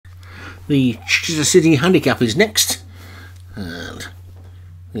The Chichester City Handicap is next, and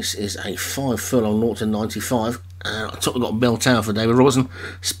this is a 5 furlong 0 to 95. On top we've got Bell Tower for David Robertson,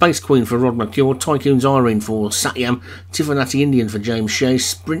 Space Queen for Rod McCure, Tycoon's Irene for Satyam, Tiffany Indian for James Shea,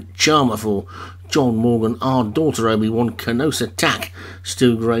 Sprint Charmer for John Morgan, Our Daughter Obi-Wan, Canosa Tack,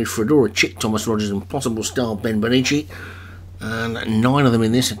 Stu Gray, Fredora Chick, Thomas Rogers, and Possible Star Ben Benici. And 9 of them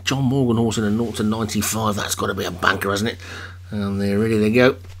in this. John Morgan horse in a 0 to 95. That's got to be a banker, hasn't it? And they're ready to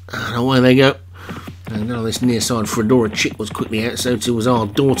go. And away they go. And now this near side Fredora Chick was quickly out, so too was Our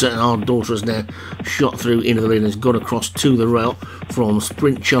Daughter, and Our Daughter has now shot through into the lead and has got across to the rail from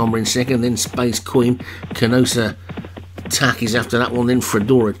Sprint Charmer in second, then Space Queen, Canosa Tack is after that one, then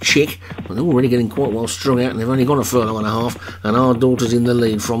Fredora Chick. But they're already getting quite well strung out, and they've only got a furlong and a half, and Our Daughter's in the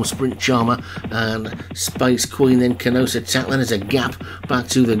lead from Sprint Charmer and Space Queen, then Canosa Tack. Then there's a gap back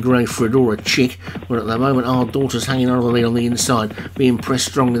to the grey Fredora Chick, but at the moment Our Daughter's hanging on to the lead on the inside, being pressed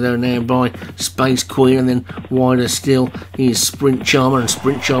strongly there now by Space Queen, and then wider still is Sprint Charmer, and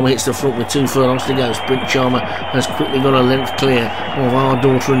Sprint Charmer hits the front with 2 furlongs to go. Sprint Charmer has quickly got a length clear of Our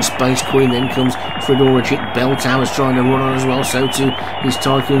Daughter and Space Queen. Then comes Fredora Chick. Bell Tower's trying to run on as well, so too is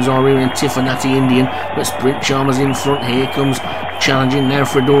Tycoon's Irene and Tiffany Indian, but Sprint Charmer's in front. Here comes challenging now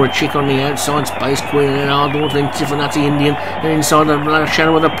Fredora Chick on the outside, Space Queen, and then Our Daughter, then Tiffany Indian, and inside the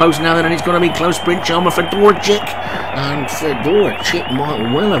shadow of the post now, then it's going to be close. Sprint Charmer, Fredora Chick, and Fredora Chick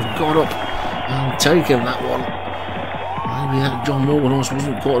might well have got up and taken that one. Maybe that John Morgan horse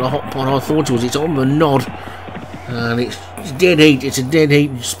wasn't quite a hot pot I thought it was. It's on the nod, and it's dead heat. It's a dead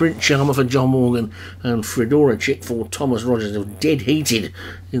heat. Sprint Charmer for John Morgan and Fredora Chick for Thomas Rogers have dead heated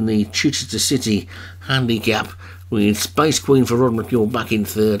in the Chichester City Handicap, with Space Queen for Rod McCure back in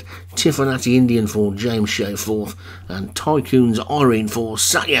third, Tiffany Indian for James Shea fourth, and Tycoon's Irene for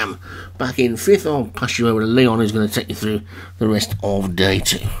Satyam back in fifth. I'll pass you over to Leon, who's going to take you through the rest of day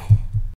 2.